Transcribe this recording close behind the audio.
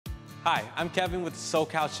Hi, I'm Kevin with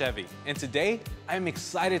SoCal Chevy, and today I am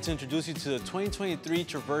excited to introduce you to the 2023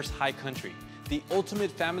 Traverse High Country, the ultimate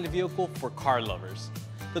family vehicle for car lovers.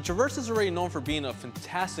 The Traverse is already known for being a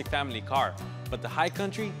fantastic family car, but the High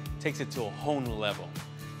Country takes it to a whole new level.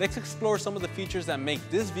 Let's explore some of the features that make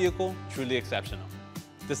this vehicle truly exceptional.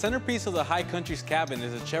 The centerpiece of the High Country's cabin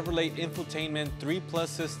is a Chevrolet Infotainment 3+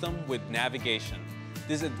 system with navigation.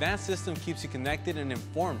 This advanced system keeps you connected and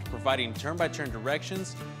informed, providing turn-by-turn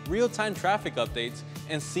directions, real-time traffic updates,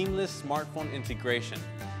 and seamless smartphone integration.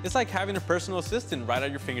 It's like having a personal assistant right at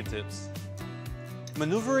your fingertips.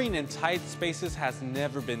 Maneuvering in tight spaces has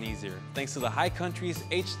never been easier, thanks to the High Country's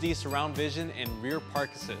HD Surround Vision and Rear Park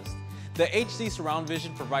Assist. The HD Surround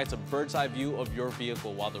Vision provides a bird's-eye view of your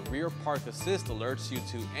vehicle, while the Rear Park Assist alerts you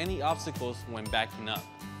to any obstacles when backing up.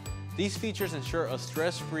 These features ensure a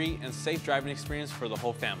stress-free and safe driving experience for the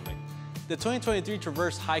whole family. The 2023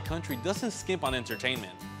 Traverse High Country doesn't skimp on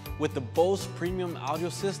entertainment. With the Bose premium audio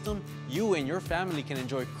system, you and your family can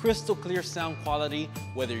enjoy crystal clear sound quality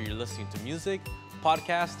whether you're listening to music,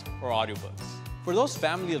 podcasts, or audiobooks. For those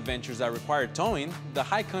family adventures that require towing, the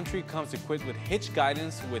High Country comes equipped with hitch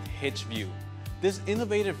guidance with Hitch View. This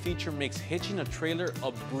innovative feature makes hitching a trailer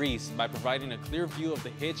a breeze by providing a clear view of the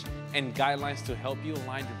hitch and guidelines to help you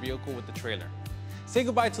align your vehicle with the trailer. Say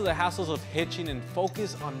goodbye to the hassles of hitching and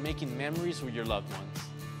focus on making memories with your loved ones.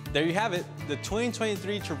 There you have it. The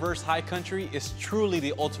 2023 Traverse High Country is truly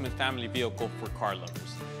the ultimate family vehicle for car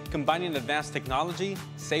lovers, combining advanced technology,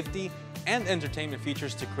 safety, and entertainment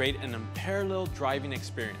features to create an unparalleled driving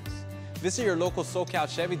experience. Visit your local SoCal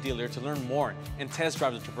Chevy dealer to learn more and test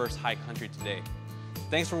drive the Traverse High Country today.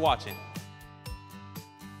 Thanks for watching.